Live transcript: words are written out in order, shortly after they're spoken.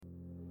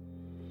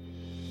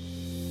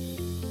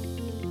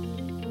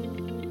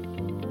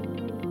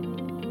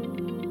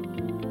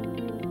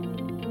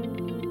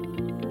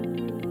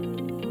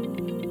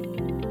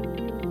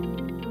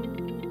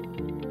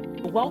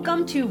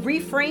Welcome to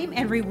Reframe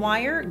and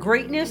Rewire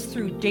Greatness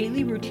Through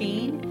Daily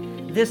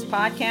Routine. This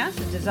podcast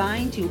is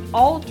designed to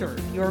alter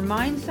your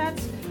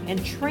mindsets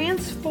and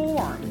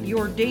transform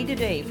your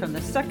day-to-day from the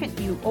second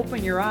you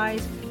open your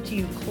eyes to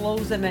you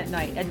close them at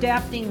night,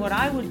 adapting what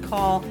I would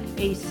call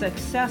a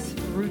success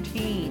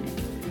routine.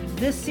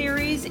 This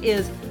series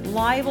is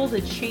liable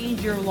to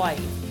change your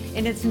life,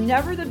 and it's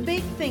never the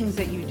big things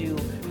that you do,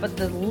 but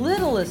the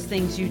littlest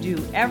things you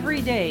do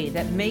every day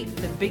that make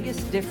the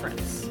biggest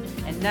difference.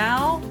 And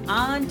now,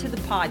 on to the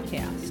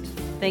podcast.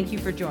 Thank you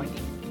for joining.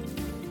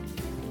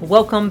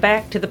 Welcome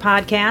back to the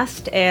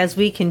podcast as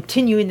we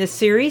continue in this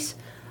series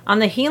on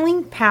the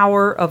healing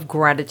power of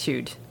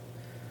gratitude.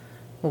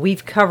 Well,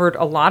 we've covered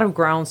a lot of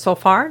ground so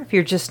far. If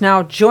you're just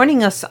now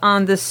joining us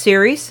on this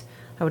series,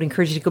 I would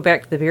encourage you to go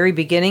back to the very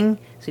beginning.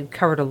 So we've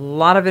covered a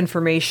lot of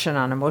information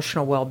on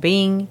emotional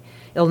well-being,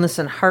 illness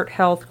and heart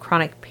health,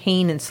 chronic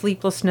pain and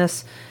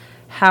sleeplessness,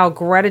 how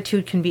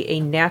gratitude can be a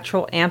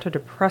natural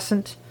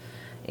antidepressant,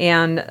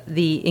 and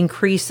the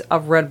increase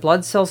of red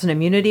blood cells and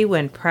immunity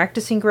when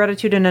practicing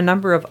gratitude, and a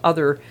number of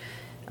other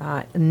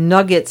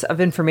nuggets of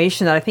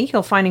information that I think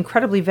you'll find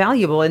incredibly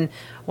valuable. And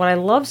what I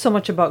love so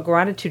much about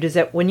gratitude is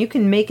that when you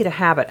can make it a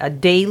habit, a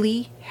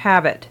daily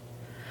habit,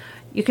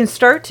 you can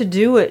start to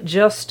do it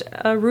just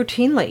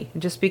routinely. It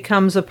just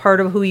becomes a part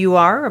of who you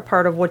are, a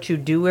part of what you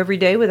do every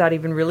day without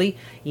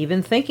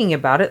even thinking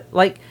about it,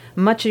 like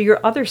much of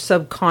your other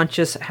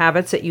subconscious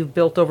habits that you've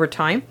built over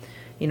time.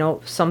 You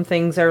know, some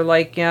things are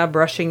like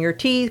brushing your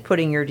teeth,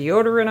 putting your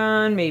deodorant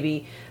on,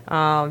 maybe,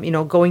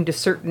 going to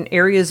certain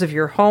areas of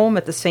your home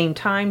at the same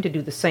time to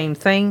do the same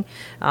thing,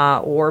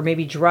 or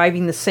maybe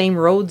driving the same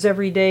roads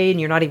every day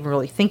and you're not even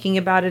really thinking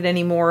about it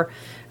anymore.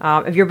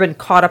 Have you ever been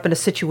caught up in a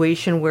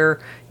situation where,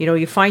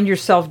 you find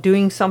yourself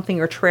doing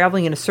something or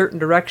traveling in a certain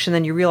direction,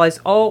 then you realize,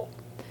 oh,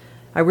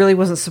 I really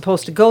wasn't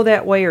supposed to go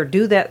that way or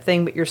do that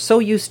thing, but you're so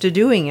used to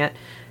doing it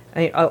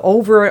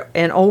over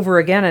and over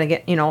again and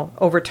again,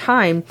 over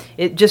time,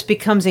 it just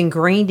becomes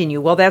ingrained in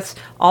you. Well, that's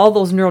all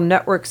those neural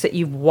networks that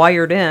you've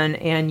wired in,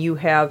 and you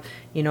have,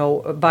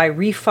 by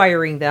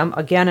refiring them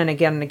again and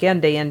again and again,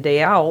 day in,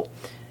 day out,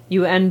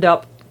 you end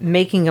up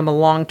making them a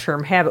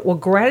long-term habit. Well,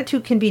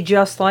 gratitude can be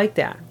just like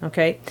that,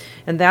 okay?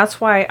 And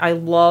that's why I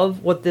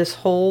love what this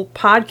whole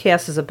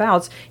podcast is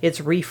about. It's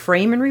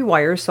reframe and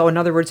rewire. So in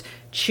other words,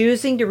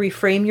 choosing to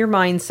reframe your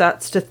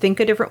mindsets, to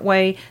think a different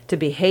way, to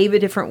behave a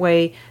different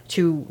way,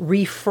 to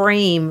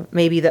reframe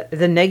maybe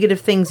the negative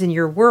things in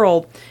your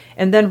world,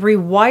 and then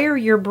rewire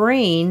your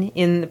brain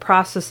in the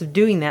process of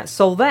doing that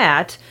so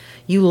that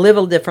you live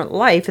a different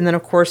life. And then,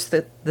 of course,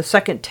 the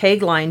second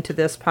tagline to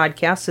this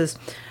podcast is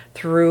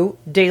through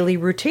daily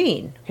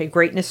routine. Okay,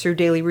 greatness through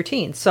daily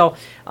routine. So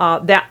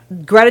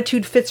that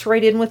gratitude fits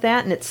right in with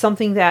that, and it's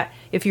something that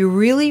if you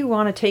really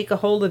want to take a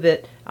hold of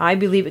it, I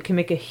believe it can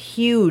make a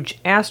huge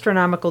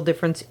astronomical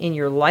difference in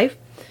your life,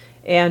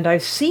 and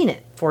I've seen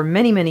it for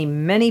many, many,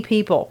 many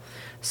people.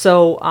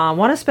 So I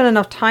want to spend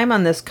enough time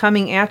on this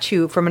coming at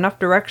you from enough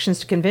directions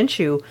to convince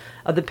you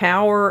of the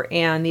power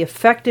and the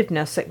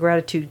effectiveness that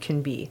gratitude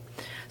can be.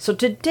 So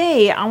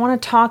today, I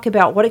want to talk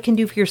about what it can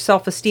do for your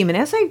self-esteem. And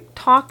as I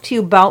talk to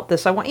you about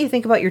this, I want you to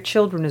think about your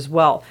children as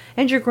well,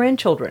 and your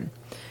grandchildren.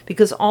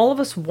 Because all of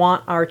us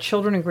want our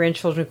children and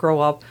grandchildren to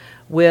grow up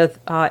with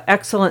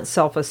excellent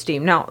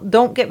self-esteem. Now,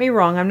 don't get me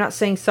wrong. I'm not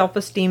saying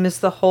self-esteem is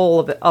the whole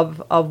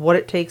of what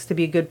it takes to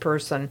be a good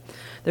person.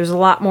 There's a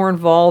lot more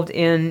involved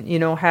in,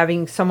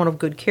 having someone of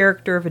good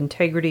character, of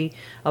integrity,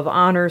 of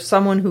honor,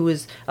 someone who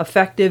is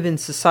effective in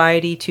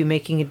society to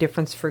making a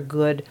difference for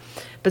good.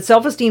 But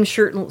self-esteem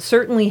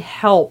certainly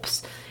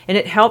helps, and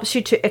it helps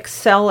you to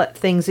excel at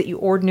things that you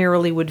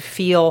ordinarily would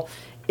feel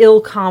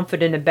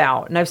ill-confident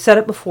about. And I've said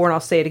it before, and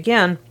I'll say it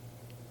again,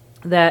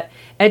 that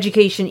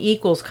education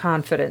equals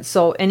confidence.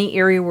 So any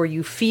area where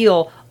you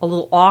feel a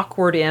little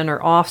awkward in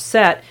or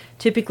offset,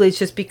 typically it's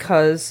just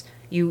because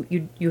you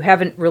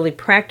haven't really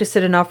practiced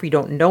it enough, or you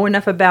don't know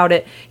enough about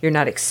it, you're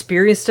not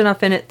experienced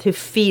enough in it to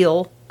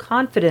feel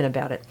confident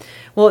about it.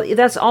 Well,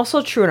 that's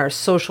also true in our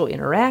social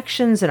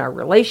interactions, in our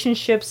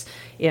relationships,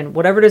 in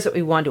whatever it is that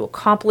we want to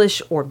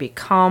accomplish or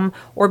become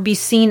or be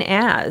seen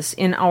as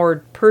in our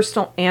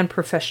personal and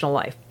professional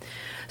life.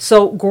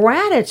 So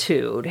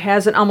gratitude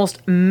has an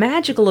almost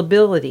magical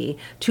ability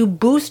to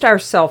boost our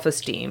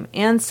self-esteem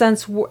and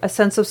a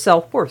sense of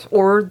self-worth,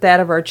 or that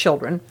of our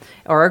children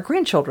or our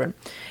grandchildren.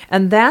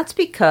 And that's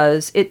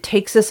because it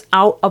takes us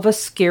out of a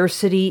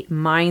scarcity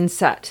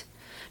mindset.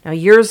 Now,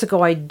 years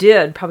ago, I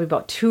did, probably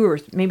about 2 or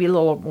maybe a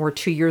little more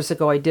 2 years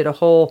ago, I did a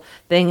whole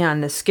thing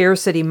on the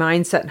scarcity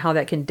mindset and how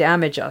that can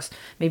damage us.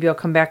 Maybe I'll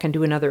come back and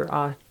do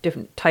another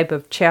different type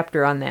of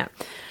chapter on that.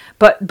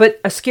 But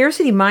a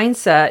scarcity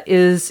mindset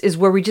is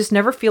where we just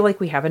never feel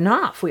like we have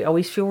enough. We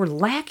always feel we're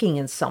lacking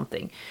in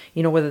something,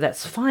 whether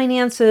that's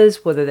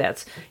finances, whether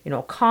that's,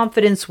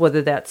 confidence,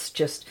 whether that's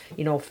just,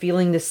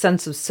 feeling this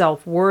sense of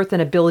self-worth and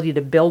ability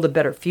to build a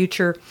better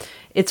future.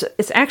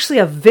 It's actually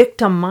a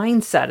victim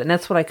mindset, and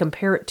that's what I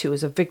compare it to,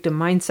 as a victim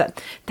mindset.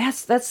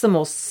 That's the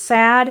most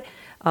sad,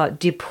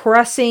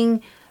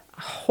 depressing,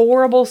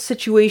 horrible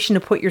situation to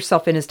put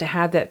yourself in is to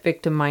have that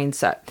victim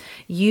mindset.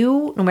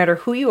 You, no matter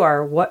who you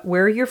are,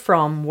 where you're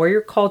from, where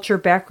your culture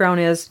background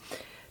is,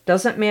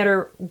 doesn't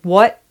matter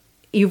what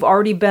you've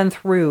already been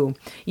through,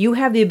 you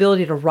have the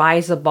ability to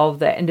rise above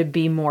that and to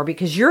be more,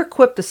 because you're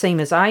equipped the same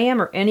as I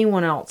am or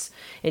anyone else.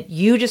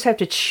 You just have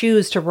to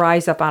choose to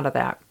rise up out of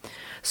that.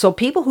 So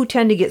people who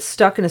tend to get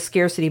stuck in a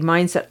scarcity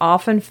mindset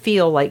often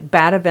feel like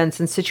bad events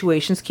and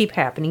situations keep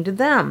happening to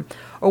them,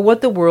 or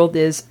what the world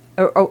is,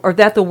 or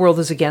that the world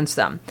is against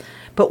them.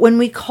 But when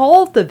we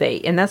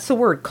cultivate, and that's the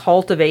word,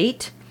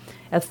 cultivate,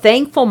 a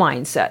thankful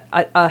mindset,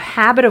 a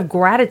habit of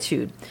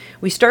gratitude,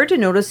 we start to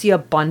notice the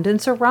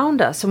abundance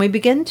around us, and we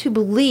begin to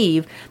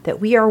believe that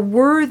we are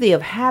worthy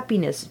of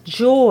happiness,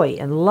 joy,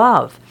 and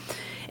love.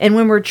 And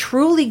when we're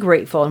truly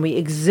grateful and we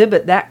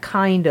exhibit that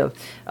kind of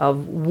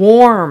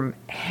warm,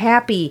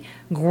 happy,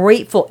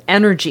 grateful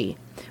energy,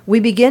 we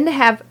begin to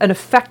have an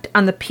effect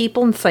on the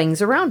people and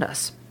things around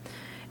us.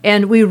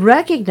 And we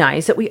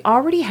recognize that we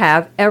already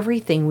have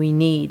everything we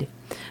need.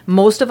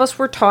 Most of us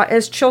were taught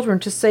as children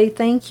to say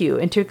thank you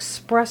and to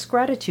express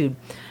gratitude.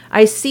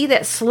 I see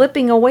that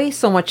slipping away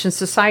so much in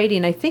society,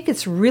 and I think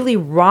it's really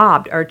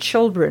robbed our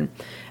children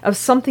of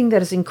something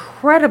that is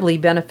incredibly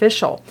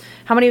beneficial.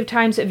 How many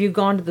times have you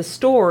gone to the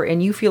store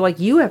and you feel like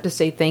you have to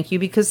say thank you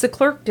because the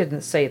clerk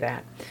didn't say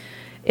that?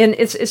 And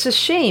it's a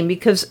shame,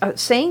 because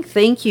saying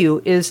thank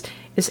you is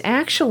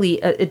actually,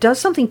 it does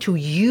something to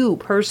you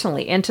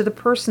personally and to the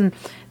person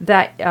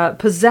that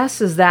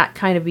possesses that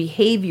kind of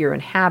behavior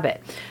and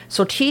habit.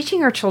 So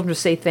teaching our children to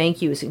say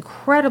thank you is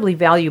incredibly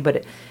valuable,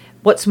 but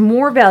what's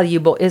more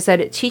valuable is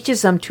that it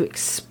teaches them to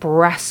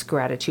express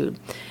gratitude.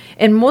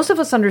 And most of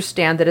us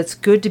understand that it's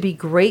good to be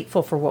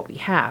grateful for what we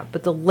have,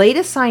 but the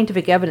latest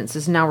scientific evidence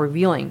is now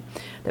revealing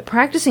that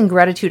practicing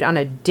gratitude on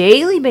a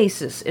daily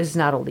basis is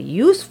not only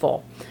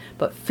useful,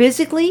 but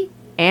physically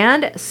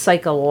and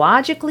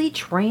psychologically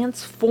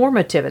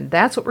transformative. And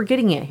that's what we're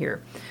getting at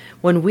here.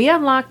 When we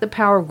unlock the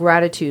power of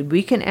gratitude,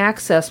 we can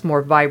access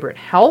more vibrant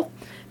health,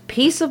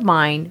 peace of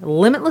mind,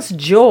 limitless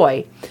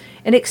joy,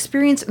 and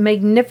experience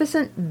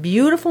magnificent,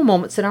 beautiful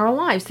moments in our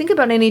lives. Think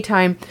about any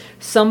time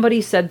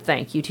somebody said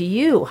thank you to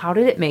you. How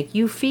did it make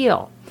you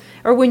feel?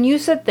 Or when you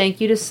said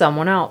thank you to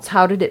someone else,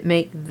 how did it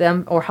make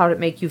them, or how did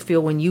it make you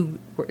feel when you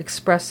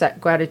expressed that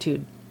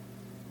gratitude?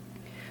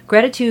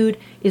 Gratitude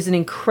is an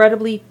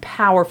incredibly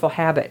powerful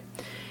habit.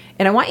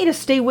 And I want you to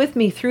stay with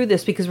me through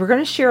this, because we're going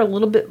to share a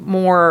little bit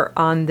more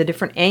on the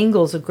different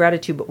angles of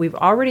gratitude, but we've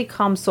already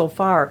come so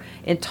far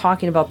in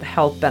talking about the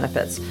health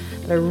benefits.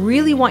 But I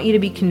really want you to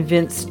be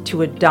convinced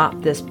to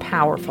adopt this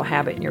powerful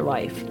habit in your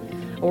life.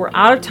 Well, we're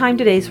out of time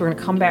today, so we're going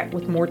to come back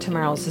with more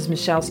tomorrow. This is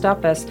Michelle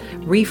Steffes,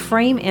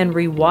 Reframe and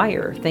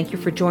Rewire. Thank you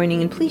for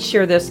joining, and please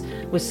share this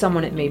with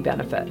someone it may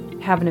benefit.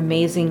 Have an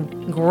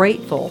amazing,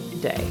 grateful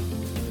day.